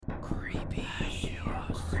Hello,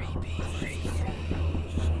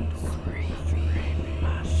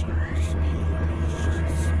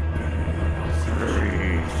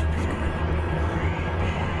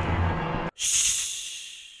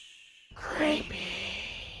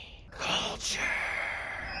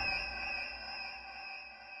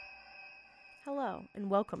 and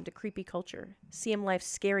welcome to Creepy Culture, CM Life's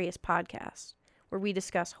scariest podcast, where we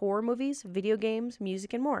discuss horror movies, video games,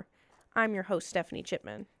 music, and more. I'm your host, Stephanie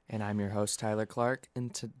Chipman. And I'm your host, Tyler Clark,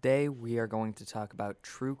 and today we are going to talk about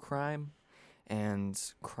true crime and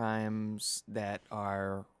crimes that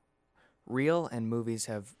are real and movies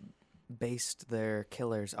have based their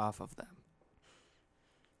killers off of them.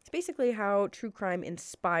 It's basically how true crime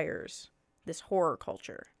inspires this horror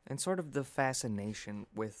culture. And sort of the fascination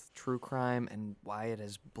with true crime and why it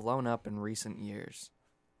has blown up in recent years.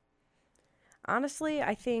 Honestly,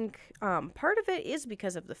 I think part of it is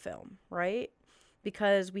because of the film, right?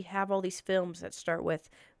 Because we have all these films that start with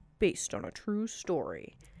based on a true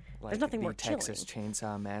story. Like There's nothing the more Texas chilling.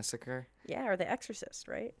 Chainsaw Massacre. Yeah, or The Exorcist,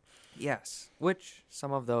 right? Yes, which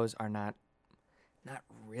some of those are not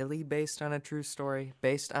really based on a true story,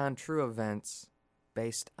 based on true events,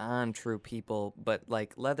 based on true people, but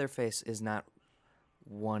like Leatherface is not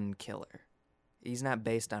one killer. He's not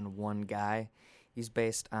based on one guy. He's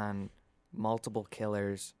based on multiple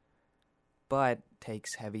killers, but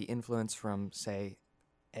takes heavy influence from, say,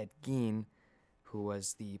 Ed Gein, who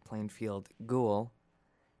was the Plainfield Ghoul,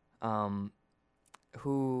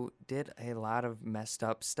 who did a lot of messed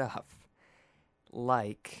up stuff.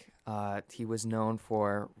 Like, he was known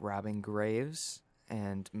for robbing graves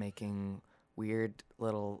and making weird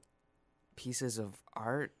little pieces of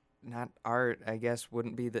art. Not art, I guess,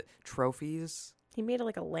 wouldn't be the trophies. He made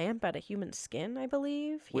like a lamp out of human skin, I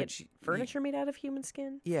believe. He had furniture made out of human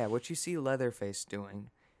skin. Yeah, what you see Leatherface doing.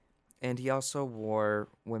 And he also wore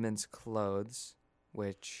women's clothes,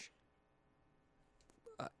 which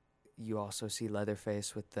you also see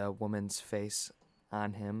Leatherface with the woman's face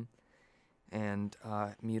on him, and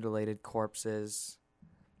mutilated corpses.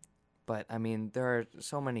 But, I mean, there are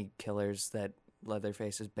so many killers that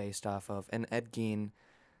Leatherface is based off of. And Ed Gein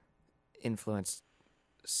influenced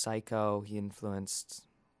Psycho. He influenced...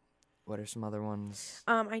 What are some other ones?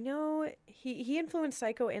 I know he influenced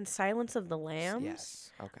Psycho and Silence of the Lambs.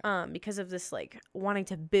 Yes, okay. Because of this, like, wanting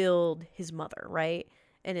to build his mother, right?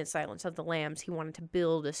 And in Silence of the Lambs, he wanted to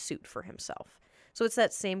build a suit for himself. So it's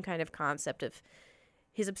that same kind of concept of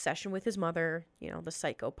his obsession with his mother, you know, the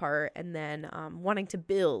psycho part, and then wanting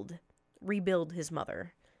to rebuild his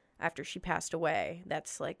mother after she passed away.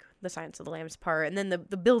 That's, like, the Silence of the Lambs part. And then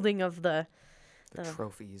the building of the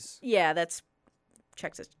trophies. Yeah, that's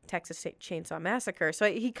Texas Chainsaw Massacre. So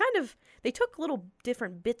they took little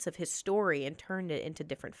different bits of his story and turned it into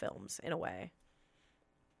different films in a way.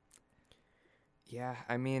 Yeah,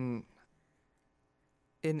 I mean,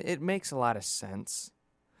 it makes a lot of sense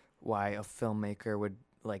why a filmmaker would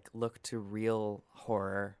like look to real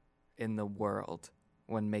horror in the world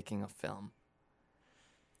when making a film.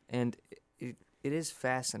 And it is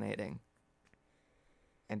fascinating.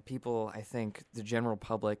 And people, I think, the general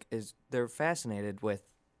public, they're fascinated with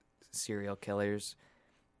serial killers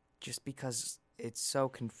just because it's so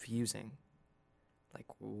confusing. Like,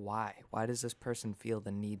 why? Why does this person feel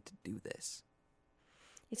the need to do this?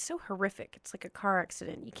 It's so horrific. It's like a car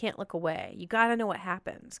accident. You can't look away. You got to know what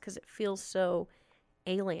happens because it feels so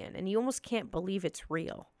alien. And you almost can't believe it's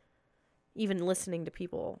real, even listening to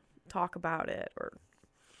people talk about it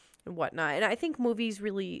and whatnot. And I think movies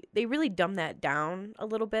really dumb that down a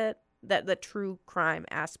little bit, the true crime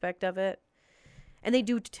aspect of it. And they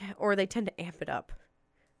do, or they tend to amp it up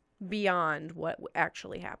beyond what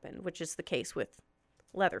actually happened, which is the case with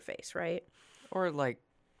Leatherface, right? Or like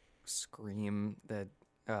Scream, the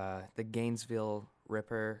Gainesville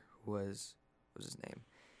Ripper, who was, what was his name?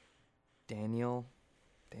 Daniel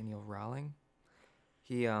Rawling.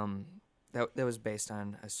 He that was based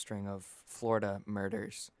on a string of Florida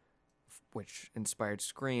murders, which inspired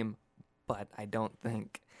Scream, but I don't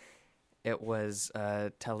think it was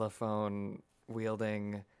a telephone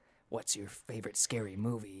wielding, what's your favorite scary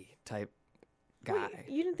movie type guy. Wait,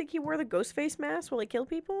 you didn't think he wore the ghost face mask while he killed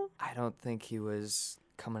people? I don't think he was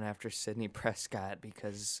coming after Sidney Prescott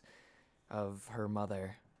because of her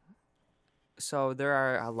mother. So there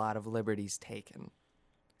are a lot of liberties taken.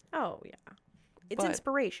 Oh, yeah. It's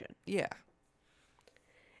inspiration. Yeah.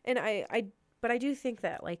 And but I do think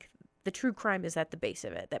that, like, the true crime is at the base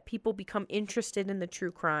of it, that people become interested in the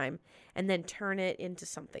true crime and then turn it into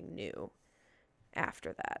something new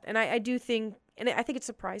after that. And I do think, and I think it's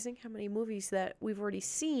surprising how many movies that we've already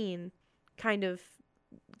seen kind of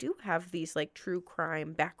do have these like true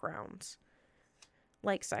crime backgrounds,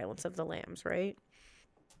 like Silence of the Lambs, right?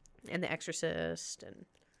 And The Exorcist, and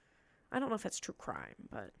I don't know if that's true crime,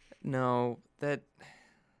 but No, that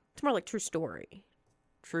it's more like true story.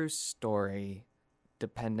 true story,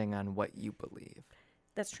 depending on what you believe.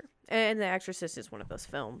 That's true. And The Exorcist is one of those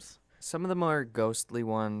films. Some of the more ghostly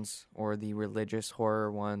ones or the religious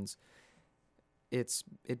horror ones, it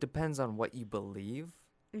depends on what you believe,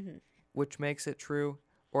 Mm-hmm. which makes it true.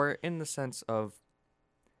 Or in the sense of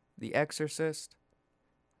The Exorcist,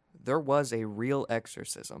 there was a real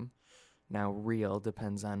exorcism. Now, real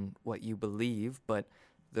depends on what you believe, but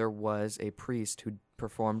there was a priest who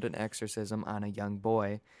performed an exorcism on a young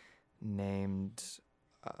boy named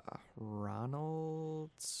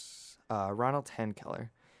Ronald Handkeller.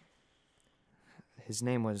 His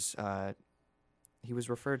name was he was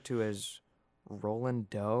referred to as Roland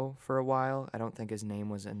Doe for a while. I don't think his name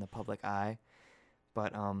was in the public eye,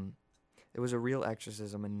 but it was a real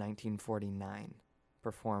exorcism in 1949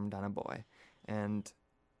 performed on a boy, and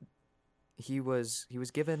he was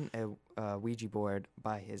given a Ouija board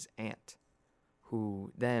by his aunt,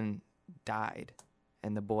 who then died,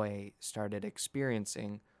 and the boy started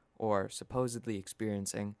experiencing, or supposedly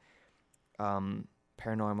experiencing,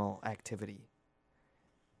 paranormal activity.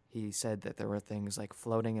 He said that there were things like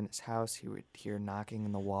floating in his house. He would hear knocking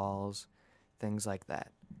in the walls, things like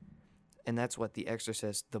that. And that's what The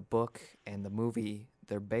Exorcist, the book and the movie,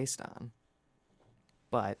 they're based on.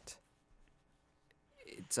 But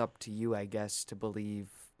it's up to you, I guess, to believe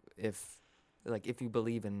if you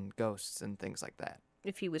believe in ghosts and things like that.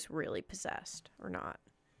 If he was really possessed or not.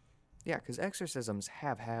 Yeah, because exorcisms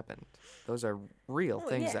have happened. Those are real Oh,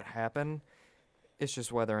 things yeah. that happen. It's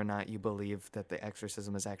just whether or not you believe that the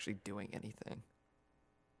exorcism is actually doing anything.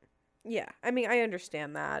 Yeah, I mean, I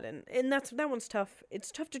understand that, and that one's tough.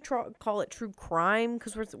 It's tough to call it true crime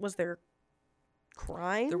because was there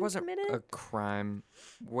crime There wasn't committed? a crime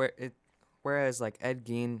whereas like Ed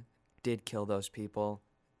Gein did kill those people,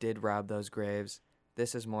 did rob those graves.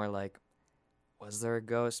 This is more like, was there a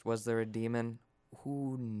ghost? Was there a demon?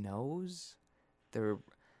 Who knows?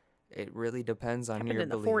 It really depends on Happened your in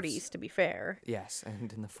the beliefs. 40s, to be fair. Yes,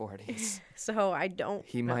 and in the 40s. So I don't.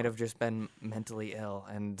 He might have just been mentally ill,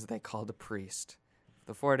 and they called a priest.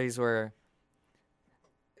 The 40s were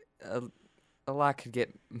a lot could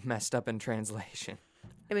get messed up in translation.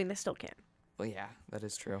 I mean, they still can. Well, yeah, that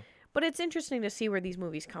is true. But it's interesting to see where these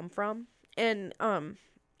movies come from, and and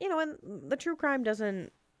the true crime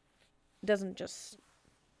doesn't just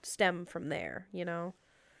stem from there.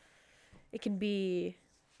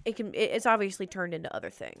 It's obviously turned into other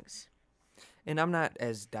things. And I'm not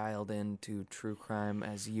as dialed into true crime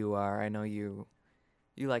as you are. I know you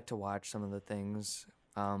like to watch some of the things.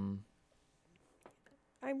 I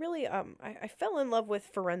really I fell in love with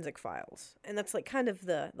Forensic Files, and that's like kind of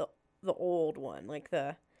the old one, like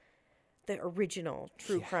the original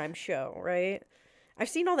true crime show, right? I've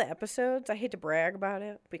seen all the episodes. I hate to brag about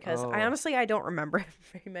it because I honestly don't remember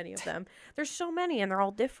very many of them. There's so many and they're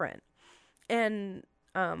all different. And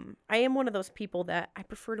I am one of those people that I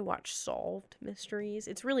prefer to watch solved mysteries.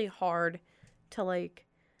 It's really hard to like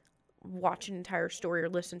watch an entire story or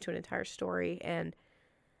listen to an entire story and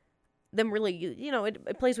them really,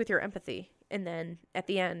 it plays with your empathy. And then at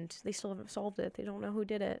the end, they still haven't solved it. They don't know who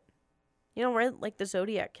did it. Right? Like the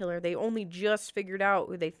Zodiac killer, they only just figured out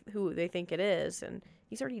who they think it is, and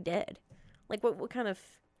he's already dead. Like what kind of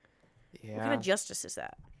justice is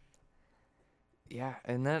that? Yeah,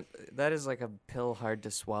 and that is like a pill hard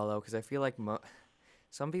to swallow because I feel like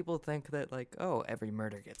some people think that like, oh, every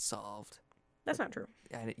murder gets solved. That's not true.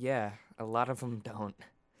 And yeah, a lot of them don't.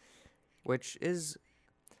 Which is,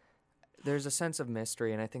 there's a sense of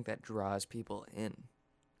mystery, and I think that draws people in.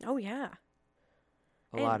 Oh yeah.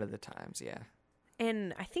 A lot of the times, yeah.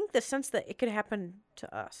 And I think the sense that it could happen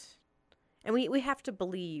to us. And we have to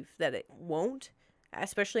believe that it won't,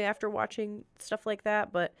 especially after watching stuff like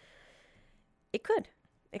that, but it could.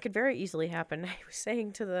 It could very easily happen. I was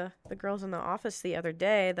saying to the girls in the office the other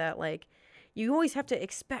day that, like, you always have to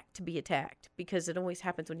expect to be attacked because it always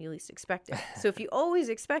happens when you least expect it. So if you always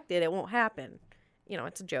expect it, it won't happen.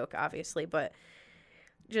 It's a joke, obviously, but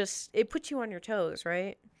just, it puts you on your toes,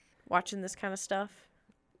 right? Watching this kind of stuff.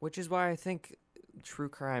 Which is why I think true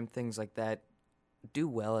crime, things like that, do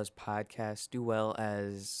well as podcasts, do well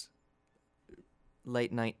as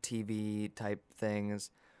late night TV type things.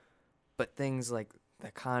 But things like The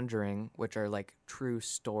Conjuring, which are like true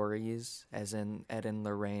stories, as in Ed and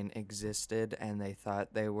Lorraine existed and they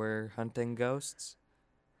thought they were hunting ghosts.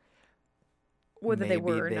 Whether they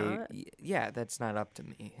were or not. Yeah, that's not up to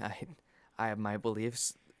me. I have my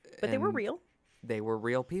beliefs. But they were real. they were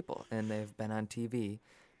real people and they've been on TV.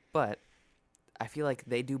 But I feel like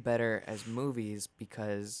they do better as movies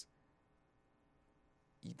because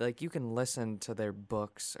like you can listen to their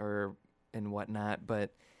books or and whatnot,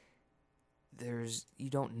 but you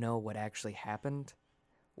don't know what actually happened.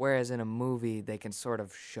 Whereas in a movie, they can sort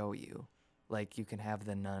of show you. Like, you can have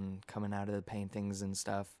the nun coming out of the paintings and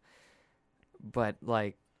stuff. But,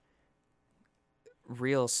 like,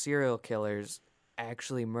 real serial killers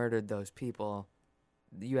actually murdered those people.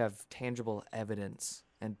 You have tangible evidence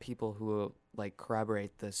and people who, like,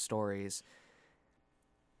 corroborate the stories.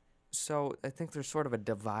 So I think there's sort of a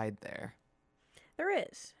divide there. There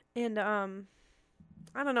is. And, I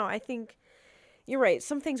don't know. I think you're right.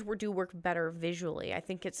 Some things do work better visually. I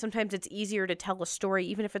think sometimes it's easier to tell a story,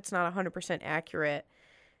 even if it's not 100% accurate,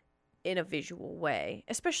 in a visual way.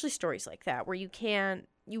 Especially stories like that, where you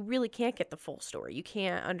really can't get the full story. You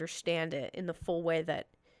can't understand it in the full way that,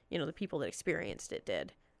 the people that experienced it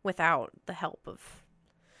did, without the help of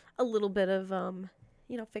a little bit of,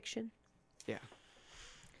 fiction. Yeah.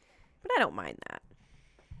 But I don't mind that.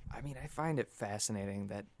 I mean, I find it fascinating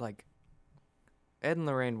that, like, Ed and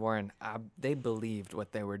Lorraine Warren, they believed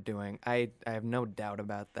what they were doing. I have no doubt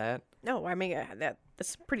about that. No, I mean,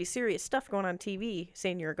 that's pretty serious stuff going on TV,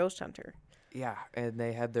 saying you're a ghost hunter. Yeah, and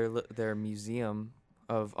they had their museum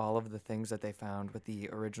of all of the things that they found with the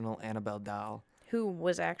original Annabelle doll. Who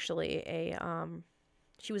was actually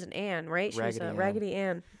she was an Anne, right? She was a Raggedy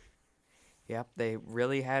Ann. Yep, they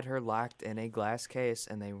really had her locked in a glass case,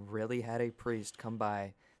 and they really had a priest come by,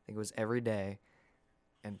 I think it was every day,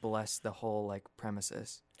 and bless the whole, like,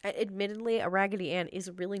 premises. Admittedly, a Raggedy Ann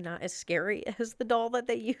is really not as scary as the doll that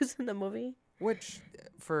they use in the movie. Which,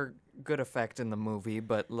 for good effect in the movie,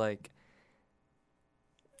 but, like...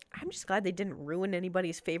 I'm just glad they didn't ruin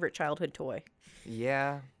anybody's favorite childhood toy.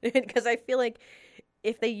 Yeah. Because I feel like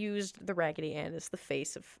if they used the Raggedy Ann as the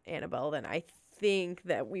face of Annabelle, then I think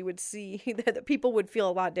that we would see that people would feel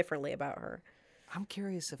a lot differently about her. I'm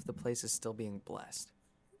curious if the place is still being blessed.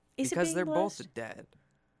 Is because it being they're blessed? both dead.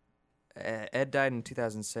 Ed died in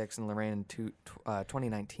 2006 and Lorraine in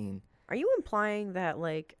 2019. Are you implying that,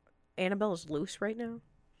 like, Annabelle is loose right now?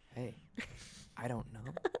 Hey, I don't know.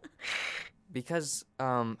 Because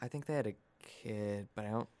I think they had a kid, but I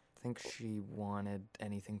don't think she wanted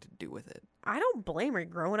anything to do with it. I don't blame her.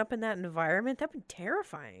 Growing up in that environment, that'd be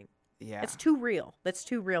terrifying. Yeah. It's too real. That's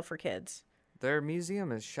too real for kids. Their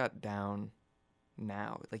museum is shut down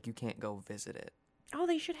now. Like, you can't go visit it. Oh,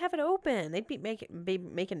 they should have it open. They'd be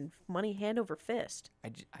making money hand over fist.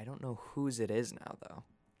 I don't know whose it is now, though.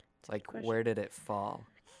 Like, where did it fall?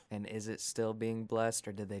 And is it still being blessed,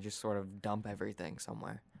 or did they just sort of dump everything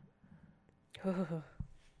somewhere?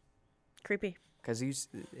 Creepy. Because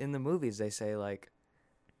in the movies, they say, like,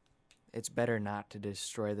 it's better not to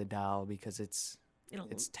destroy the doll because it's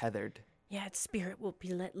tethered. Yeah, its spirit will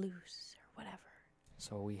be let loose or whatever.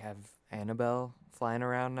 So we have Annabelle flying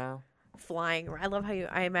around now? Flying. I love how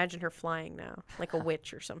I imagine her flying now, like a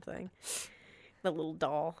witch or something. The little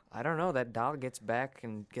doll. I don't know. That doll gets back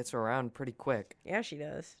and gets around pretty quick. Yeah, she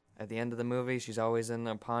does. At the end of the movie, she's always in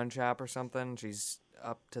a pawn shop or something. She's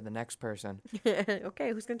up to the next person.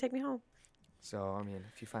 Okay, who's going to take me home? So, I mean,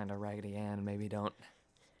 if you find a Raggedy Ann, maybe don't.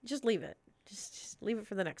 Just leave it. Just leave it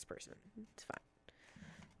for the next person. It's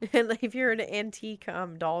fine. And like, if you're an antique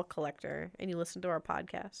doll collector and you listen to our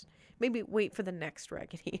podcast, maybe wait for the next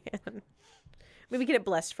Raggedy Ann. Maybe get it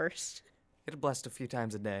blessed first. Get it blessed a few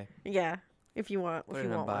times a day. Yeah, if you want. Put if it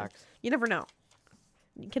you in want a box. One. You never know.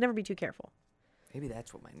 You can never be too careful. Maybe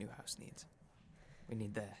that's what my new house needs. We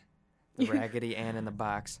need the Raggedy Ann in the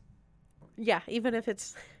box. Yeah, even if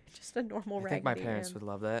it's just a normal Raggedy Ann. I think my parents would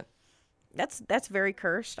love that. That's very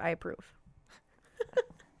cursed. I approve.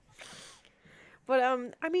 But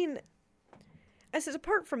I mean,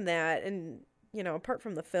 apart from that, and apart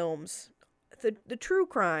from the films, the true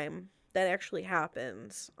crime that actually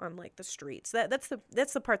happens on like the streets, that's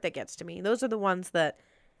the part that gets to me. Those are the ones that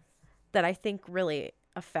I think really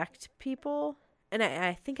affect people, and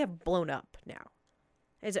I think have blown up now.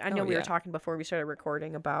 As I know we were talking before we started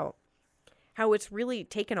recording about how it's really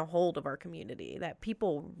taken a hold of our community, that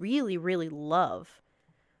people really, really love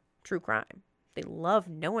true crime. They love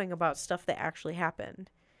knowing about stuff that actually happened.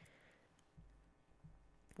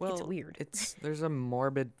 Well, it's weird. There's a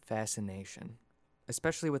morbid fascination,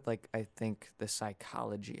 especially with, like, I think the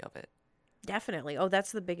psychology of it. Definitely. Oh,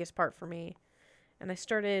 that's the biggest part for me. And I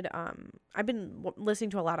started, I've been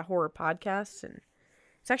listening to a lot of horror podcasts, and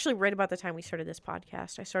it's actually right about the time we started this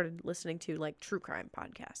podcast, I started listening to, like, true crime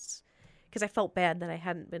podcasts, because I felt bad that I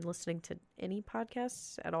hadn't been listening to any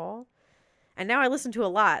podcasts at all. And now I listen to a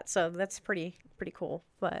lot, so that's pretty cool.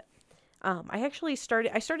 But I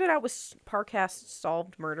started out with Parcast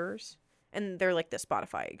Solved Murders, and they're like the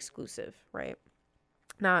Spotify exclusive, right?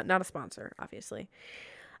 Not a sponsor, obviously.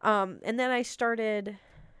 And then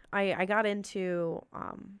I got into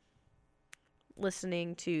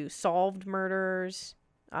listening to Solved Murders.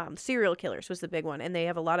 Serial Killers was the big one, and they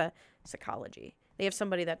have a lot of psychology. They have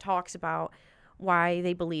somebody that talks about why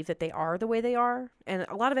they believe that they are the way they are, and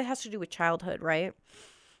a lot of it has to do with childhood, right?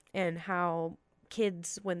 And how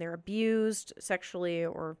kids, when they're abused sexually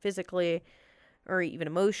or physically or even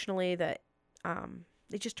emotionally, that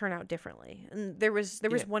they just turn out differently. And there was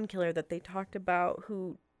one killer that they talked about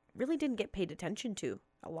who really didn't get paid attention to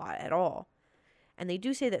a lot at all. And they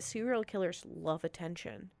do say that serial killers love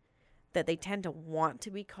attention, that they tend to want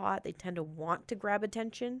to be caught. They tend to want to grab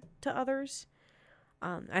attention to others.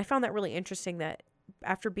 I found that really interesting, that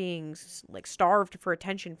after being like starved for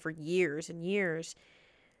attention for years and years,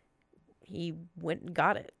 he went and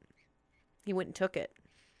got it. He went and took it.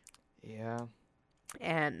 Yeah.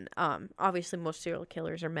 And obviously most serial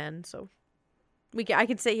killers are men, so I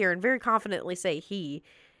can sit here and very confidently say he,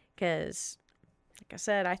 because like I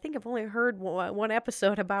said, I think I've only heard one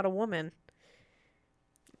episode about a woman.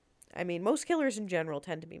 I mean, most killers in general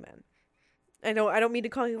tend to be men. I don't mean to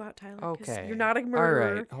call you out, Tyler. Okay. You're not a murderer.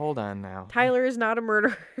 All right, hold on now. Tyler is not a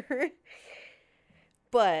murderer.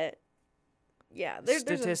 But yeah,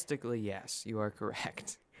 statistically, yes, you are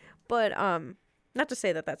correct. But not to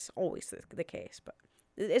say that that's always the case, but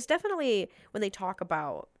it's definitely when they talk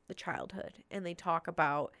about the childhood and they talk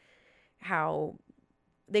about how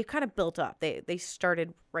they've kind of built up. They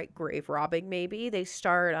started grave robbing, maybe. They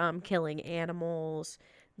start killing animals.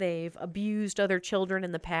 They've abused other children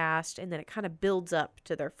in the past, and then it kind of builds up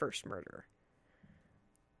to their first murder.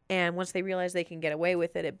 And once they realize they can get away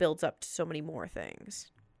with it, it builds up to so many more things.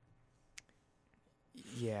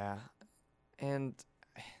 Yeah. And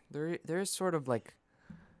there's sort of like,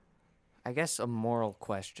 I guess, a moral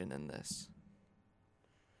question in this.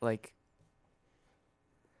 Like,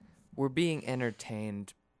 we're being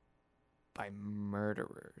entertained by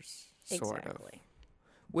murderers, sort Exactly. of.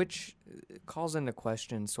 Which calls into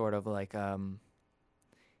question sort of like, are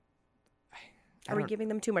we giving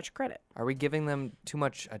them too much credit? Are we giving them too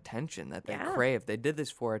much attention that they crave? They did this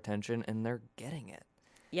for attention, and they're getting it.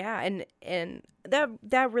 Yeah, and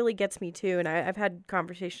that really gets me too. And I've had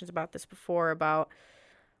conversations about this before about,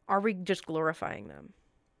 are we just glorifying them,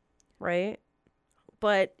 right?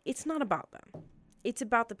 But it's not about them. It's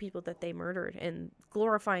about the people that they murdered and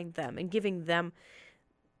glorifying them and giving them,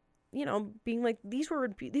 being like, these were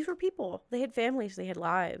people. They had families. They had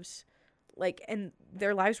lives, and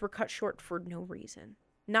their lives were cut short for no reason.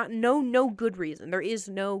 No good reason. There is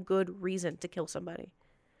no good reason to kill somebody.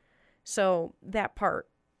 So that part,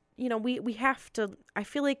 we have to, I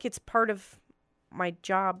feel like it's part of my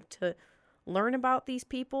job to learn about these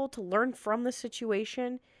people, to learn from the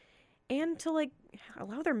situation, and to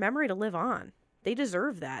allow their memory to live on. They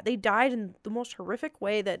deserve that. They died in the most horrific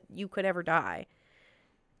way that you could ever die.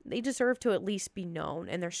 They deserve to at least be known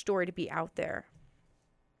and their story to be out there.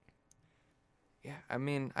 Yeah, I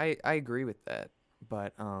mean, I agree with that,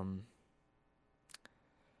 but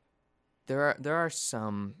there are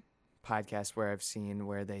some podcasts where I've seen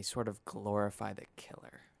where they sort of glorify the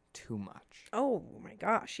killer too much. Oh my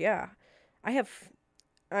gosh, yeah. I have,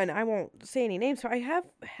 and I won't say any names, but I have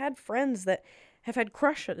had friends that have had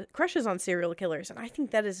crushes on serial killers, and I think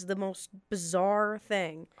that is the most bizarre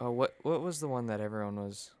thing. Oh, what was the one that everyone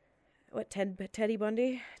was? What, Teddy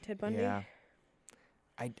Bundy? Ted Bundy? Yeah.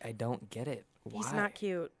 I don't get it. Why? He's not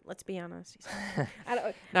cute. Let's be honest. I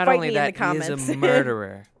don't, not fight only me that, in the comments. he is a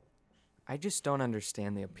murderer. I just don't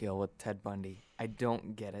understand the appeal with Ted Bundy. I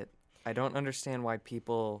don't get it. I don't understand why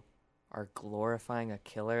people are glorifying a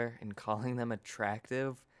killer and calling them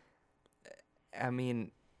attractive. I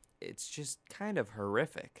mean, it's just kind of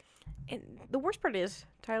horrific. And the worst part is,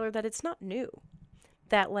 Tyler, that it's not new.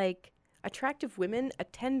 That attractive women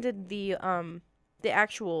attended the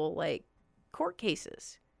actual court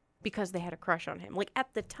cases because they had a crush on him,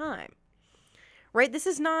 at the time. Right? This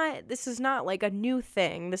is not like a new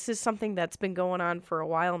thing. This is something that's been going on for a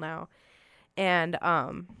while now. And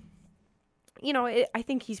I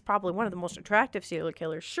think he's probably one of the most attractive serial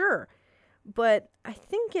killers, sure. But I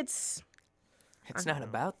think it's not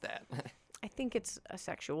about that. I think it's a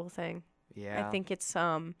sexual thing. Yeah. I think it's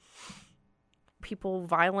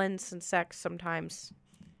violence and sex sometimes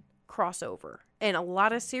cross over. And a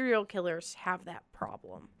lot of serial killers have that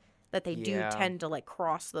problem, that they do tend to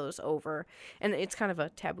cross those over. And it's kind of a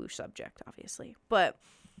taboo subject, obviously. But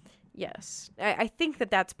yes, I think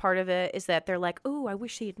that's part of it, is that they're like, oh, I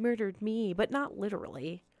wish he had murdered me, but not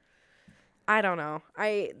literally. I don't know.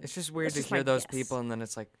 It's just weird It's to just my hear those guess. people, and then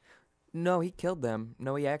it's like, no, he killed them.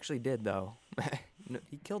 No, he actually did, though. No,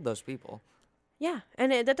 he killed those people. Yeah,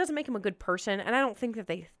 and that doesn't make him a good person. And I don't think that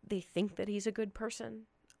they think that he's a good person.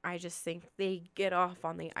 I just think they get off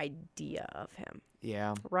on the idea of him,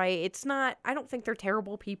 Yeah. right? It's not. I don't think they're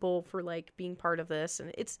terrible people for like being part of this,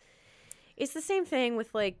 and it's the same thing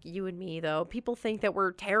with like you and me though. People think that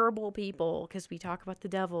we're terrible people because we talk about the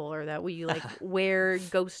devil or that we like wear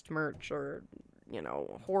ghost merch or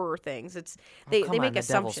horror things. It's they come on, make the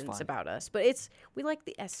devil's assumptions fun. about us, but we like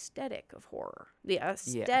the aesthetic of horror, the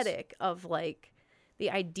aesthetic of like the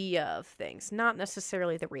idea of things, not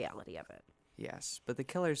necessarily the reality of it. Yes, but the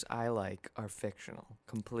killers I like are fictional,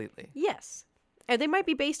 completely. Yes, and they might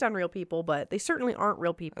be based on real people, but they certainly aren't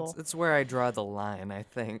real people. That's where I draw the line, I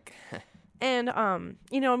think. And and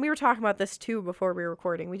we were talking about this too before we were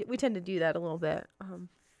recording. We tend to do that a little bit.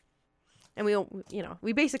 And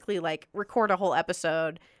we basically like record a whole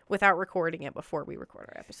episode without recording it before we record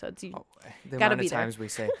our episodes. You The gotta amount be of there. times we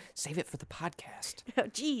say, save it for the podcast.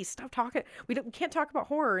 Geez, stop talking. We can't talk about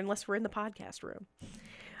horror unless we're in the podcast room.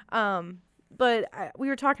 But we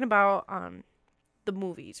were talking about the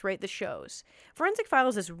movies, right? The shows. Forensic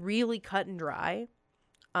Files is really cut and dry.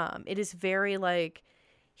 It is very like,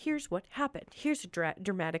 here's what happened. Here's a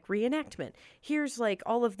dramatic reenactment. Here's like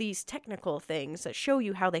all of these technical things that show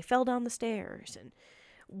you how they fell down the stairs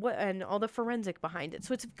and all the forensic behind it.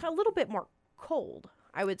 So it's a little bit more cold,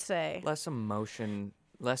 I would say. Less emotion,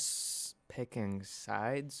 less picking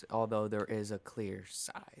sides, although there is a clear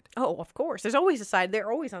side. Oh, of course. There's always a side.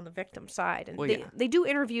 They're always on the victim's side. And they do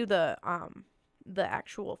interview the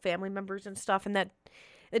actual family members and stuff, and that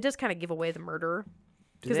it does kind of give away the murderer.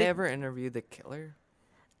 Do they ever interview the killer?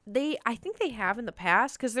 I think they have in the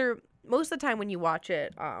past, because they're most of the time when you watch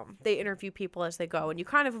it, they interview people as they go, and you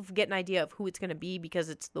kind of get an idea of who it's going to be because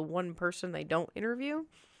it's the one person they don't interview.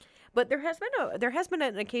 But there has been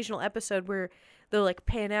an occasional episode where they'll like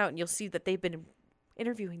pan out and you'll see that they've been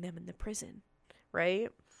interviewing them in the prison, right?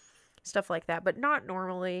 Stuff like that, but not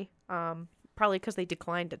normally. Probably because they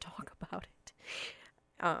declined to talk about it.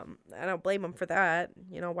 I don't blame them for that.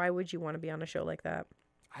 Why would you want to be on a show like that?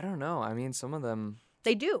 I don't know. I mean, some of them...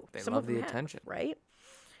 They do. They Some love of them the have, attention. right?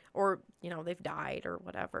 Or, they've died or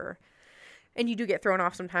whatever. And you do get thrown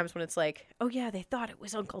off sometimes when it's like, oh, yeah, they thought it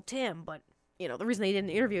was Uncle Tim. But, the reason they didn't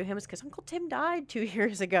interview him is because Uncle Tim died 2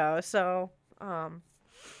 years ago. So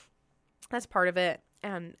that's part of it.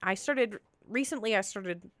 And recently I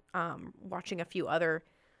started watching a few other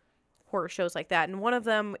horror shows like that. And one of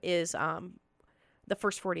them is The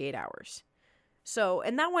First 48 Hours. So,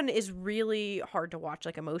 and that one is really hard to watch,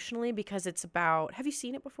 like, emotionally, because it's about, have you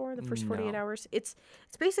seen it before, The First 48 Hours? It's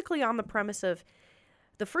basically on the premise of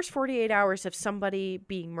the first 48 hours of somebody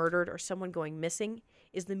being murdered or someone going missing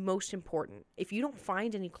is the most important. If you don't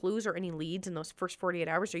find any clues or any leads in those first 48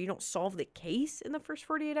 hours, or you don't solve the case in the first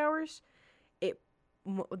 48 hours,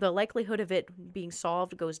 the likelihood of it being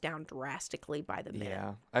solved goes down drastically by the minute.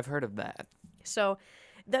 Yeah, I've heard of that. So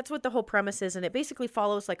that's what the whole premise is, and it basically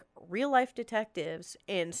follows like real life detectives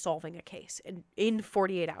in solving a case in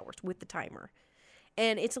 48 hours with the timer.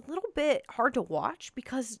 And it's a little bit hard to watch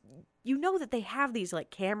because that they have these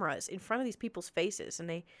like cameras in front of these people's faces,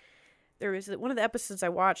 and there is one of the episodes I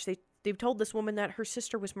watched, they've told this woman that her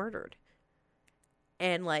sister was murdered.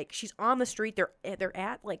 And like she's on the street, they're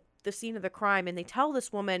at like the scene of the crime, and they tell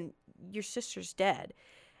this woman, your sister's dead.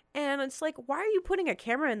 And it's like, why are you putting a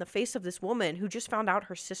camera in the face of this woman who just found out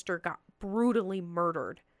her sister got brutally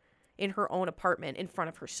murdered in her own apartment in front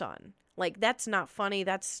of her son? Like, that's not funny.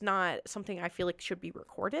 That's not something I feel like should be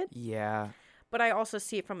recorded. Yeah. But I also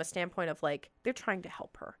see it from a standpoint of, like, they're trying to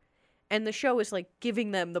help her. And the show is, like,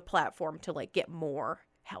 giving them the platform to, like, get more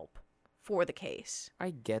help for the case. I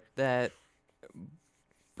get that,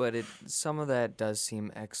 but some of that does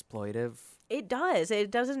seem exploitive. It does.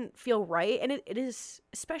 It doesn't feel right. And it is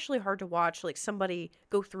especially hard to watch, like, somebody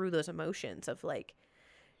go through those emotions of, like,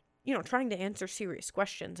 trying to answer serious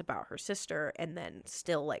questions about her sister and then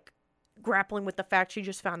still, like, grappling with the fact she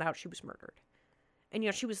just found out she was murdered. And,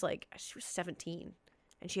 she was 17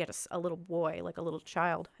 and she had a little boy, like a little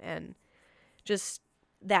child. And just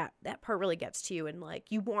that part really gets to you. And, like,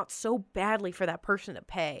 you want so badly for that person to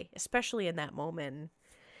pay, especially in that moment.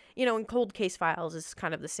 In Cold Case Files is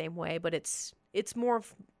kind of the same way, but it's more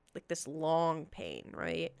of like this long pain,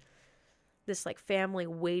 right? This like family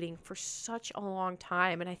waiting for such a long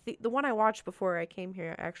time. And I think the one I watched before I came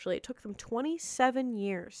here, actually, it took them 27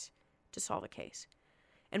 years to solve a case.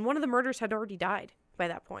 And one of the murderers had already died by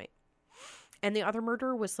that point. And the other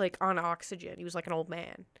murderer was like on oxygen. He was like an old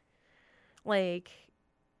man. Like,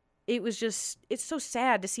 it was just, it's so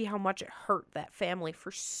sad to see how much it hurt that family for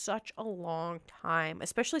such a long time,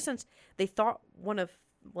 especially since they thought one of,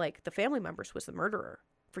 like, the family members was the murderer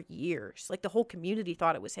for years. Like, the whole community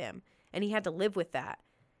thought it was him, and he had to live with that,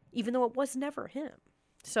 even though it was never him.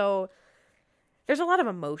 So there's a lot of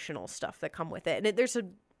emotional stuff that come with it. And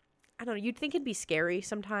I don't know, you'd think it'd be scary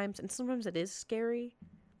sometimes, and sometimes it is scary,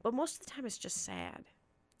 but most of the time it's just sad.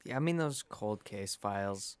 Yeah, I mean, those cold case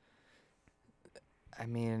files, I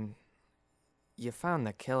mean, you found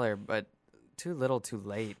the killer, but too little too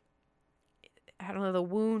late. I don't know, the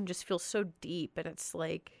wound just feels so deep, and it's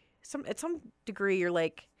like, at some degree you're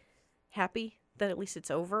like happy that at least it's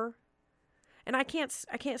over. And I can't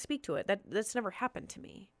speak to it. That's never happened to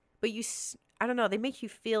me. But I don't know, they make you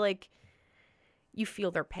feel like you feel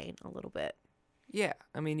their pain a little bit. Yeah,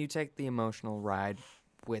 I mean, you take the emotional ride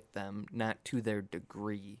with them, not to their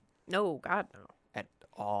degree. No, God, no. At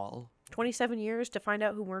all. 27 years to find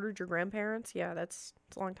out who murdered your grandparents? Yeah, it's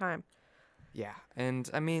a long time. Yeah, and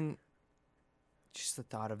I mean, just the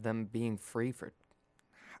thought of them being free for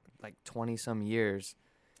like 20-some years.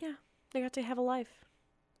 Yeah, they got to have a life.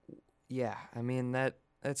 Yeah, I mean,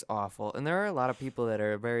 that's awful. And there are a lot of people that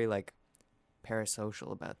are very, like,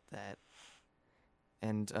 parasocial about that.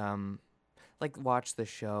 And, like, watch the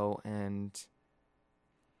show and,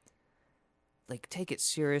 like, take it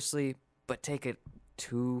seriously, but take it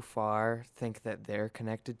too far, think that they're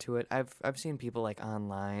connected to it. I've seen people, like,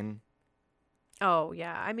 online. Oh,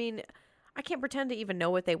 yeah. I mean, I can't pretend to even know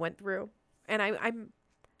what they went through. And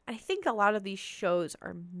I think a lot of these shows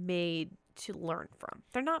are made to learn from.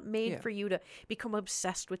 They're not made for you to become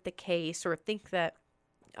obsessed with the case or think that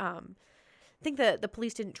the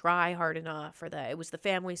police didn't try hard enough or that it was the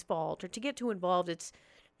family's fault, or to get too involved. It's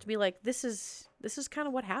to be like, this is kind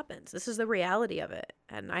of what happens. This is the reality of it.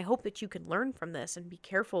 And I hope that you can learn from this and be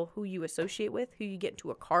careful who you associate with, who you get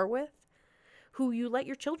into a car with, who you let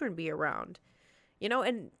your children be around. You know,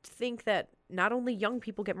 and think that not only young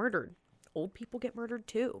people get murdered, old people get murdered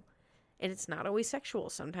too. And it's not always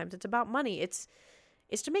sexual. Sometimes it's about money. It's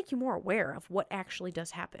to make you more aware of what actually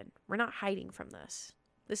does happen. We're not hiding from this.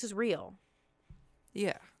 This is real.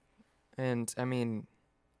 Yeah. And, I mean,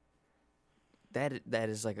 that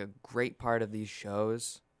is, like, a great part of these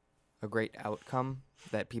shows, a great outcome,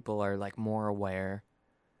 that people are, like, more aware.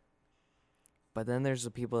 But then there's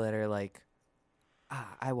the people that are like,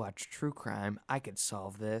 I watch true crime. I could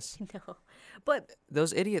solve this. No. But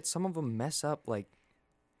those idiots, some of them mess up, like,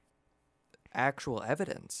 actual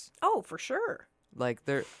evidence. Oh, for sure. Like,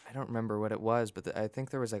 I don't remember what it was, but I think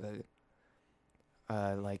there was, like,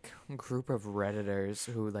 a group of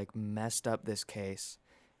Redditors who, like, messed up this case,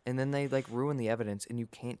 and then they, like, ruin the evidence, and you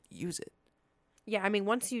can't use it. Yeah, I mean,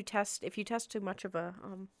 if you test too much of a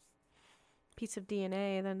piece of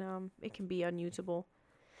DNA, then it can be unusable.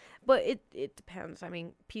 But it depends. I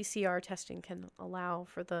mean, PCR testing can allow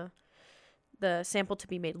for the sample to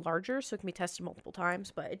be made larger, so it can be tested multiple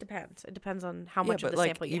times, but it depends. It depends on how much of the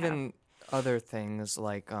sample you have. Even other things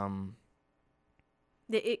like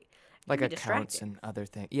it like accounts and other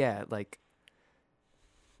things. Yeah, like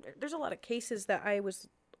there's a lot of cases that I was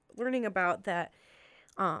learning about that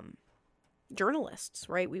journalists,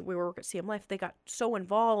 right? We work at CM Life. They got so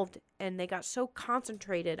involved and they got so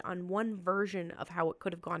concentrated on one version of how it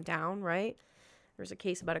could have gone down, right? There's a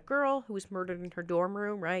case about a girl who was murdered in her dorm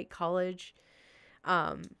room, right? College.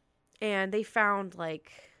 And they found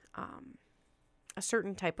like a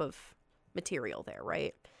certain type of material there,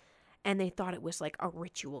 right? And they thought it was like a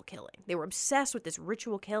ritual killing. They were obsessed with this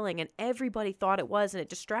ritual killing, and everybody thought it was, and it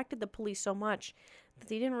distracted the police so much that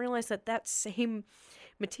they didn't realize that that same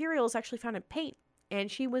material is actually found in paint. And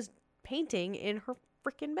she was painting in her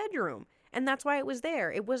freaking bedroom. And that's why it was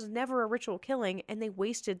there. It was never a ritual killing, and they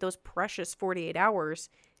wasted those precious 48 hours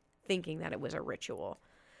thinking that it was a ritual.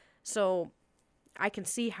 So I can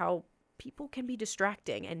see how people can be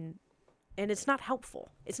distracting, and it's not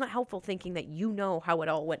helpful. It's not helpful thinking that you know how it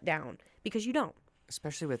all went down, because you don't.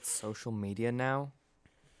 Especially with social media now,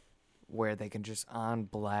 where they can just on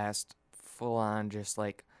blast, full on just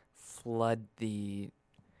like flood the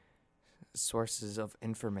sources of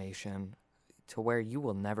information to where you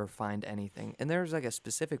will never find anything. And there's like a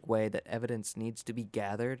specific way that evidence needs to be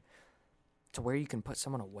gathered to where you can put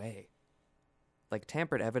someone away. Like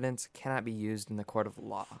tampered evidence cannot be used in the court of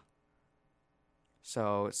law.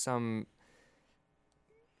 So some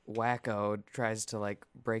wacko tries to like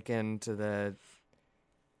break in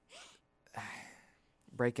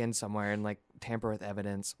somewhere and like tamper with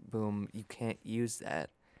evidence. Boom, you can't use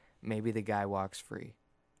that. Maybe the guy walks free.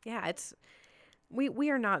 Yeah, we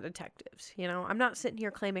are not detectives, you know. I'm not sitting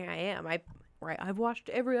here claiming I am. right? I've watched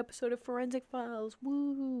every episode of Forensic Files.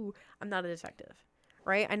 Woo! I'm not a detective,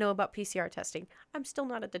 right? I know about PCR testing. I'm still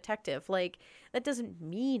not a detective. Like, that doesn't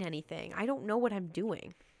mean anything. I don't know what I'm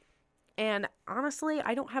doing. And honestly,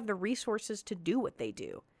 I don't have the resources to do what they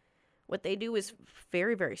do. What they do is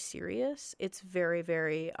very, very serious. It's very,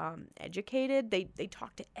 very educated. They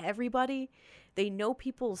talk to everybody. They know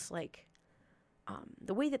people's, like,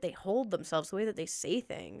 the way that they hold themselves, the way that they say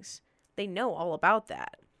things. They know all about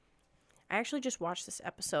that. I actually just watched this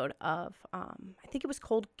episode of, I think it was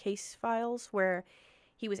Cold Case Files, where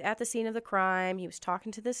he was at the scene of the crime. He was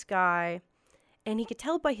talking to this guy, and he could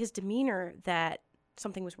tell by his demeanor that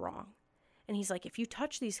something was wrong. And he's like, if you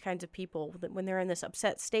touch these kinds of people when they're in this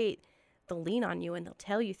upset state, they'll lean on you and they'll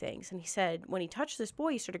tell you things. And he said when he touched this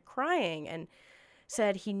boy, he started crying and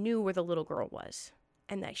said he knew where the little girl was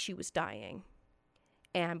and that she was dying.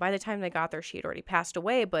 And by the time they got there, she had already passed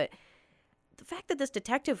away. But the fact that this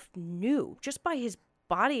detective knew just by his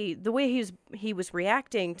body, the way he was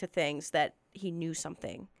reacting to things, that he knew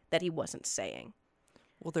something that he wasn't saying.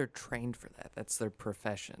 Well, they're trained for that. That's their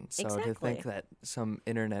profession. So Exactly. to think that some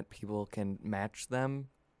internet people can match them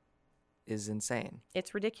is insane.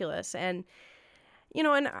 It's ridiculous. And, you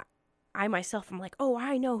know, and I myself, I'm like, oh,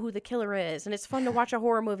 I know who the killer is. And it's fun to watch a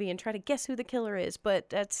horror movie and try to guess who the killer is.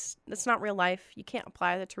 But that's not real life. You can't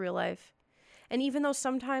apply that to real life. And even though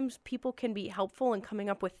sometimes people can be helpful in coming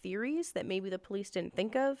up with theories that maybe the police didn't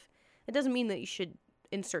think of, it doesn't mean that you should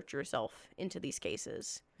insert yourself into these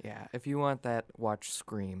cases. Yeah, if you want that, watch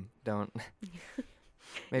Scream. Don't.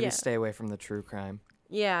 Maybe stay away from the true crime.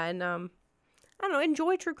 Yeah, and I don't know,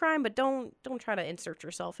 enjoy true crime, but don't try to insert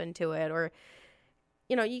yourself into it. Or,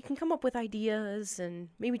 you know, you can come up with ideas and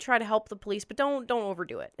maybe try to help the police, but don't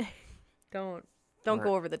overdo it. don't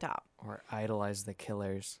go over the top. Or idolize the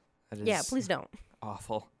killers. That is Yeah, please don't.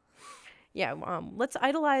 awful. Yeah, let's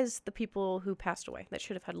idolize the people who passed away that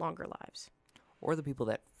should have had longer lives. Or the people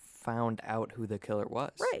that found out who the killer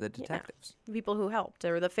was. Right, The detectives. The people who helped,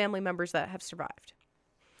 or the family members that have survived.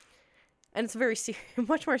 And it's very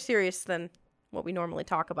much more serious than what we normally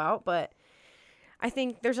talk about, but I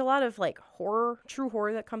think there's a lot of like true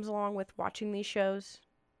horror that comes along with watching these shows,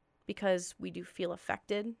 because we do feel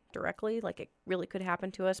affected directly, like it really could happen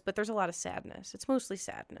to us, but there's a lot of sadness. It's mostly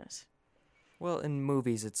sadness. Well, in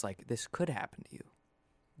movies, it's like, this could happen to you.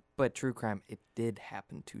 But true crime, it did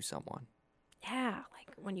happen to someone. Yeah,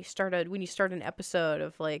 like when you start an episode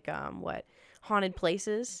of like haunted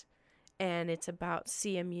places, and it's about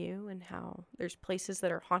CMU and how there's places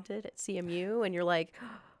that are haunted at CMU, and you're like,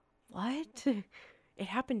 what? It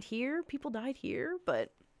happened here? People died here?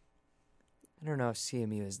 But I don't know if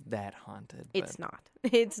CMU is that haunted. it's not.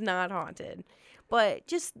 It's not haunted. But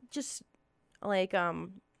just like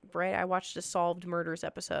right, I watched a Solved Murders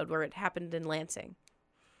episode where it happened in Lansing.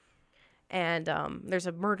 And there's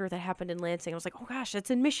a murder that happened in Lansing. I was like, oh gosh,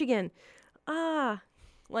 that's in Michigan.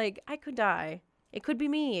 Like, I could die. It could be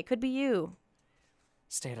me. It could be you.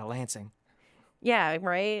 Stay at Lansing. Yeah,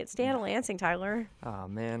 right? Stay out of Lansing, Tyler. Oh,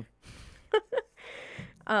 man.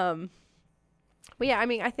 But yeah, I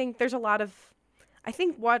mean, I think there's a lot of...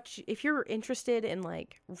 if you're interested in,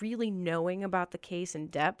 like, really knowing about the case in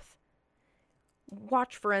depth,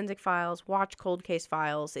 watch Forensic Files, watch Cold Case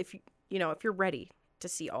Files, if you're ready to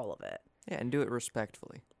see all of it. Yeah, and do it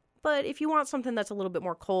respectfully. But if you want something that's a little bit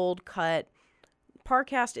more cold cut,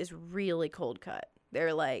 Parcast is really cold cut.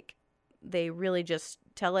 They really just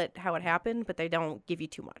tell it how it happened, but they don't give you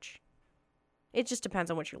too much. It just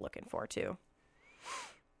depends on what you're looking for, too.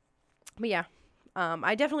 But yeah,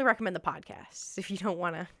 I definitely recommend the podcasts if you don't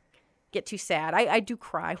want to get too sad. I do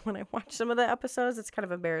cry when I watch some of the episodes. It's kind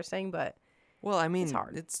of embarrassing, but well, I mean, it's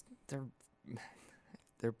hard.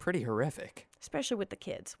 They're pretty horrific. Especially with the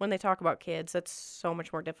kids. When they talk about kids, that's so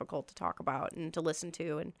much more difficult to talk about and to listen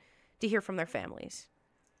to and to hear from their families.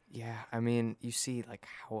 Yeah, I mean, you see like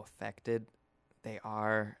how affected they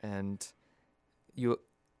are, and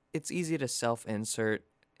it's easy to self-insert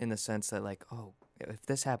in the sense that like, oh, if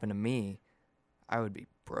this happened to me, I would be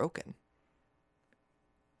broken.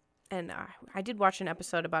 And I did watch an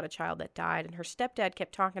episode about a child that died, and her stepdad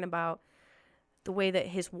kept talking about the way that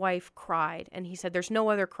his wife cried, and he said there's no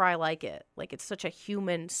other cry like it. Like, it's such a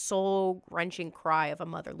human, soul-wrenching cry of a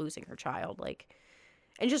mother losing her child. Like,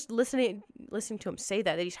 and just listening to him say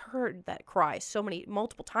that he's heard that cry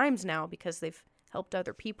multiple times now because they've helped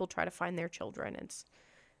other people try to find their children. It's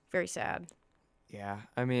very sad. Yeah,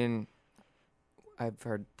 I mean, I've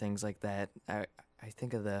heard things like that. I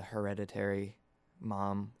think of the Hereditary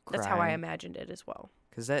mom crying. That's how I imagined it as well.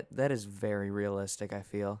 Because that is very realistic, I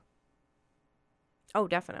feel. Oh,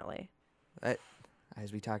 definitely. I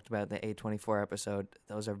as we talked about the A24 episode,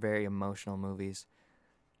 those are very emotional movies.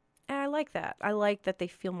 And I like that. I like that they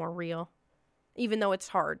feel more real. Even though it's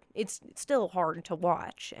hard. It's still hard to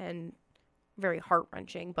watch and very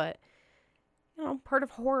heart-wrenching, but part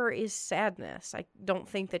of horror is sadness. I don't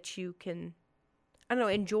think that you can,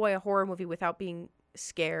 enjoy a horror movie without being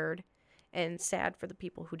scared and sad for the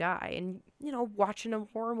people who die. And, watching a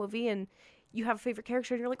horror movie and you have a favorite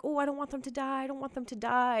character and you're like, oh, I don't want them to die. I don't want them to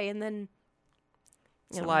die. And then,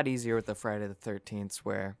 it's a lot easier with the Friday the 13th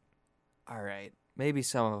where, all right, maybe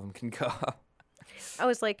some of them can go. I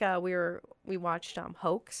was like, we watched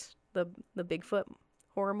Hoax, the Bigfoot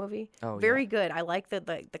horror movie. Oh, very good. I like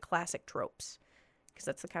the classic tropes because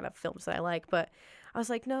that's the kind of films that I like. But I was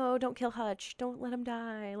like, no, don't kill Hutch. Don't let him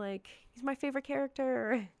die. Like, he's my favorite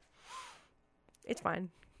character. It's fine.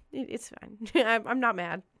 It's fine. I'm not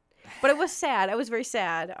mad. But it was sad. I was very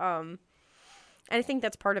sad. And I think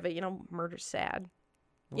that's part of it. Murder's sad.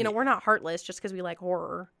 We're not heartless just because we like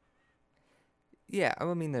horror. Yeah,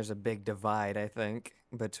 I mean, there's a big divide, I think,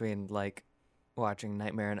 between, like, watching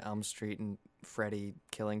Nightmare on Elm Street and Freddy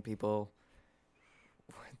killing people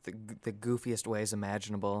the goofiest ways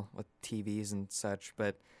imaginable with TVs and such,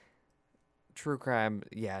 but true crime,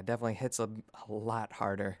 yeah, definitely hits a lot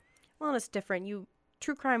harder. Well, and it's different.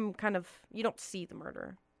 True crime you don't see the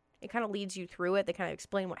murder. It kind of leads you through it. They kind of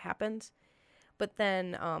explain what happens. But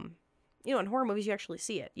then, in horror movies, you actually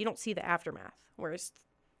see it. You don't see the aftermath. Whereas,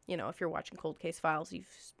 if you're watching Cold Case Files,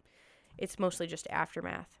 it's mostly just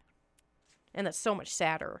aftermath. And that's so much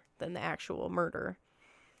sadder than the actual murder.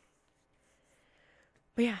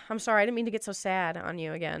 But yeah, I'm sorry. I didn't mean to get so sad on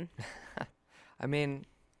you again. I mean,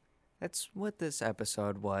 that's what this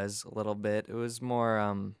episode was a little bit. It was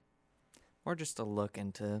more just a look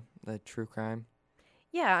into the true crime.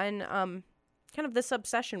 Yeah, and kind of this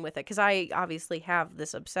obsession with it. Because I obviously have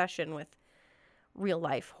this obsession with real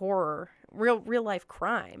life horror, real life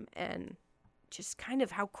crime, and just kind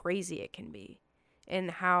of how crazy it can be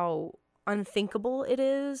and how unthinkable it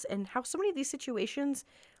is and how so many of these situations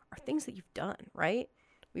are things that you've done, right?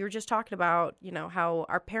 We were just talking about, how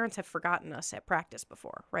our parents have forgotten us at practice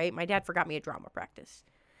before, right? My dad forgot me at drama practice.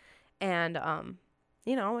 And,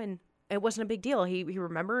 and it wasn't a big deal. He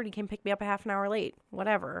remembered, he came pick me up a half an hour late,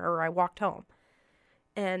 whatever, or I walked home.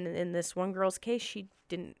 And in this one girl's case, she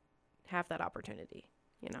didn't have that opportunity,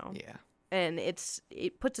 Yeah. And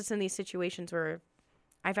it puts us in these situations where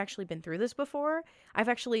I've actually been through this before. I've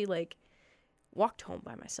actually, walked home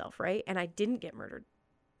by myself, right? And I didn't get murdered.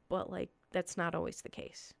 But, that's not always the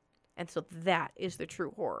case. And so that is the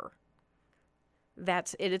true horror.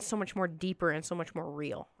 It's so much more deeper and so much more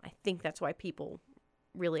real. I think that's why people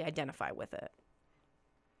really identify with it.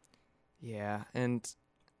 Yeah, and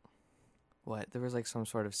there was some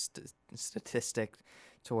sort of statistic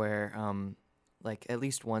to where at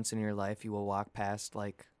least once in your life you will walk past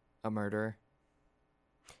a murderer.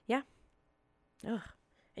 Yeah. Ugh.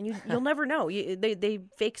 And you'll never know. They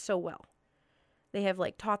fake so well. They have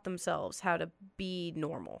taught themselves how to be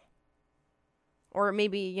normal. Or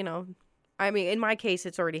maybe, in my case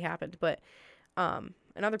it's already happened, but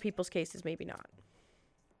in other people's cases maybe not.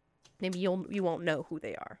 Maybe you won't know who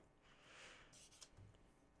they are.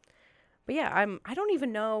 But yeah, I don't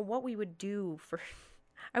even know what we would do for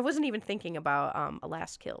I wasn't even thinking about a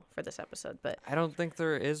last kill for this episode, but I don't think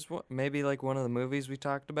there is one. Maybe one of the movies we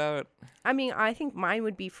talked about. I mean, I think mine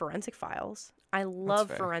would be Forensic Files. I love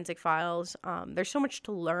Forensic Files. There's so much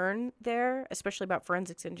to learn there, especially about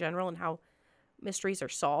forensics in general and how mysteries are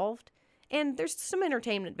solved. And there's some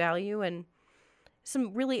entertainment value and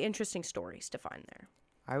some really interesting stories to find there.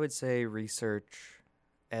 I would say research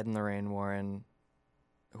Ed and Lorraine Warren,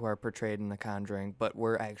 who are portrayed in The Conjuring, but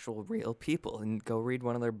were actual real people, and go read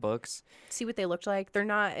one of their books. See what they looked like. They're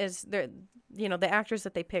not as the actors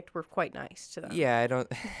that they picked were quite nice to them. Yeah, I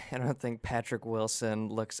don't think Patrick Wilson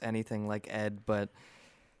looks anything like Ed, but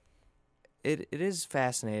it is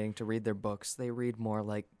fascinating to read their books. They read more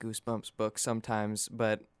like Goosebumps books sometimes,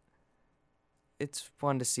 but it's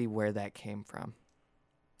fun to see where that came from.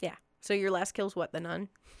 Yeah. So your last kill's what, The Nun?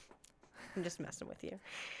 I'm just messing with you.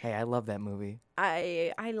 Hey, I love that movie.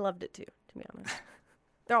 I loved it too, to be honest.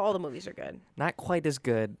 All the movies are good. Not quite as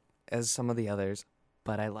good as some of the others,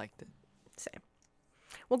 but I liked it. Same.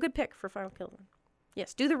 Well, good pick for Final Kill then.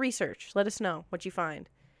 Yes, do the research. Let us know what you find.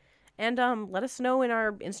 And let us know in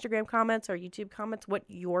our Instagram comments, our YouTube comments, what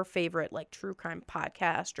your favorite true crime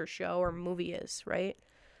podcast or show or movie is, right?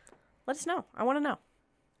 Let us know. I want to know.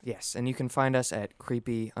 Yes, and you can find us at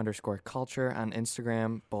creepy_culture on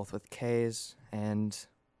Instagram, both with K's, and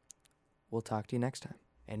we'll talk to you next time.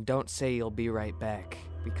 And don't say you'll be right back.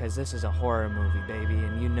 because this is a horror movie, baby,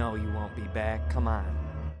 and you know you won't be back. Come on.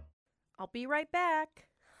 I'll be right back.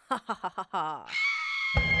 Ha ha ha ha ha.